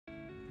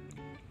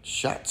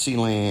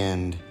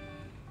Schatziland,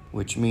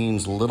 which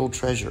means little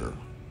treasure.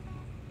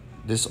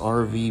 This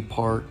RV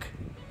park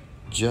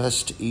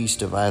just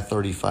east of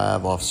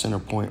I-35 off Center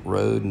Point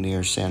Road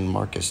near San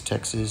Marcos,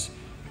 Texas,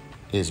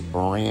 is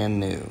brand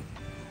new.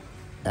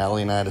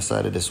 Allie and I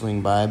decided to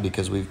swing by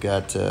because we've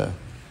got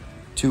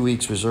 2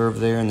 weeks reserved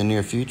there in the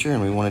near future,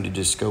 and we wanted to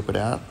just scope it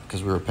out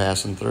because we were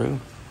passing through.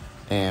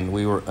 And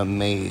we were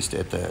amazed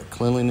at the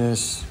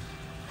cleanliness,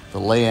 the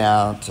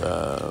layout,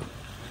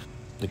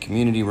 the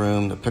community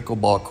room, the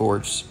pickleball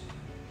courts,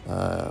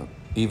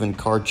 even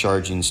car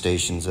charging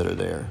stations that are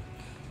there.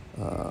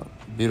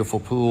 Beautiful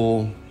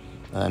pool,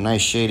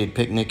 nice shaded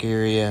picnic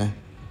area,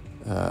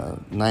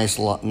 nice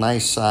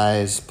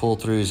size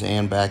pull-throughs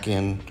and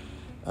back-in,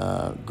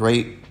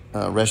 great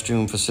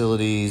restroom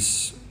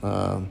facilities,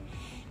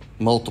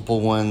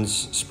 multiple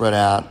ones spread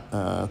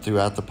out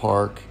throughout the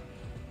park.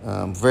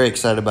 Very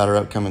excited about our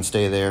upcoming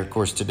stay there. Of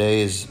course,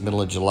 today is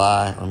middle of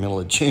July or middle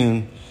of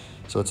June,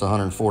 so it's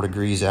 104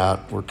 degrees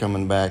out. We're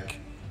coming back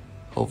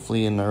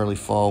hopefully in the early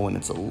fall when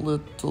it's a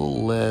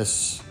little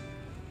less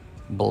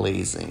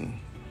blazing.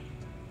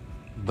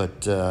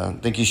 But I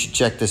think you should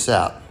check this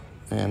out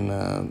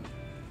and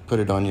put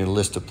it on your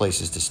list of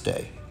places to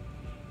stay.